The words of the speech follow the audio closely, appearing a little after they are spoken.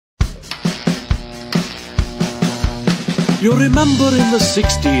You remember in the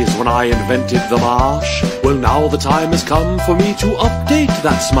 60s when I invented the marsh? Well, now the time has come for me to update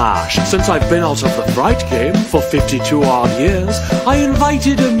that smash. Since I've been out of the Fright Game for 52 odd years, I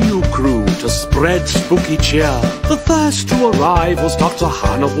invited a new crew to spread spooky cheer. The first to arrive was Dr.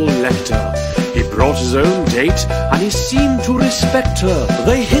 Hannibal Lecter. He brought his own date and he seemed to respect her.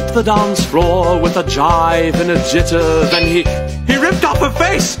 They hit the dance floor with a jive and a jitter. Then he ripped off her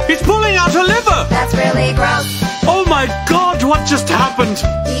face! He's pulling out her liver! That's really gross. Oh my God, what just happened?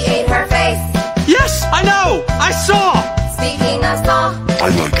 He ate her face. Yes, I know! I saw! Speaking of saw, I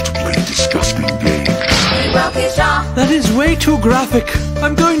like to play disgusting games. he broke his jaw. That is way too graphic.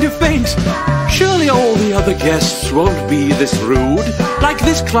 I'm going to faint. Surely all the other guests won't be this rude. Like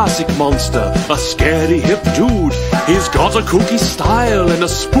this classic monster, a scary hip dude. He's got a kooky style and a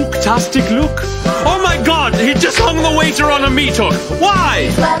spooktastic look. Oh my God, he just hung the waiter on a meat hook.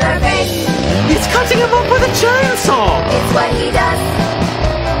 Why? Leatherface, He's cutting him up with a chainsaw. it's what he does.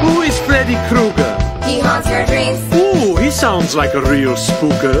 Who is Freddy Krueger? He haunts your dreams. Ooh, he sounds like a real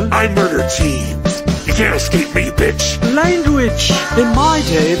spooker. I murder teens. You can't escape me, bitch. Language. In my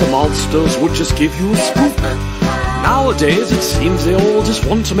day, the monsters would just give you a spook. Nowadays, it seems they all just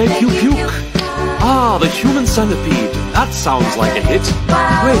want to make you puke. Ah, the human centipede. That sounds like a hit.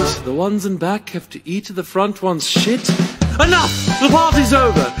 Wait, the ones in back have to eat the front one's shit? Enough! The party's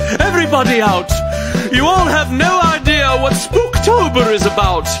over. Everybody out. You all have no idea what Spooktober is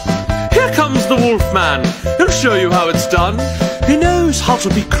about. Here comes the Wolfman. He'll show you how it's done. He knows how to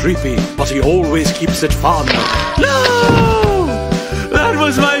be creepy, but he always keeps it fun. No! That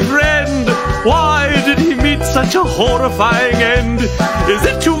was my friend! Why did he meet such a horrifying end? Is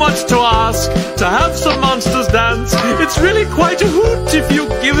it too much to ask to have some monsters dance? It's really quite a hoot if you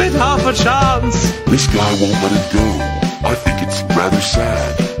give it half a chance. This guy won't let it go. I think it's rather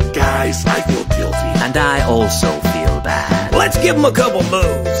sad. Guys, I feel guilty. And I also feel bad. Let's give him a couple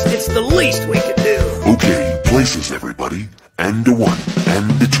moves. It's the least we can do. Okay, places, everybody. And a one,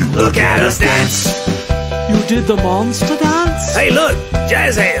 and a two. Look at us dance. You did the monster dance? Hey, look,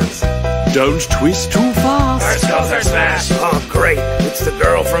 jazz hands. Don't twist too fast. First goes our smash. Oh, great. It's the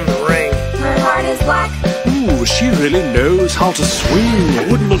girl from the ring. Her heart is black. Ooh, she really knows how to swing. I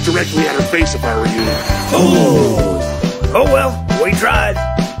wouldn't look directly at her face if I were you. Ooh. Oh, well, we tried.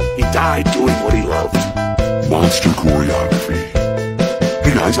 He died doing what he loved. Monster choreography.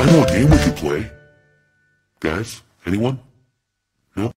 Hey guys, I know a game we could play. Guys, anyone?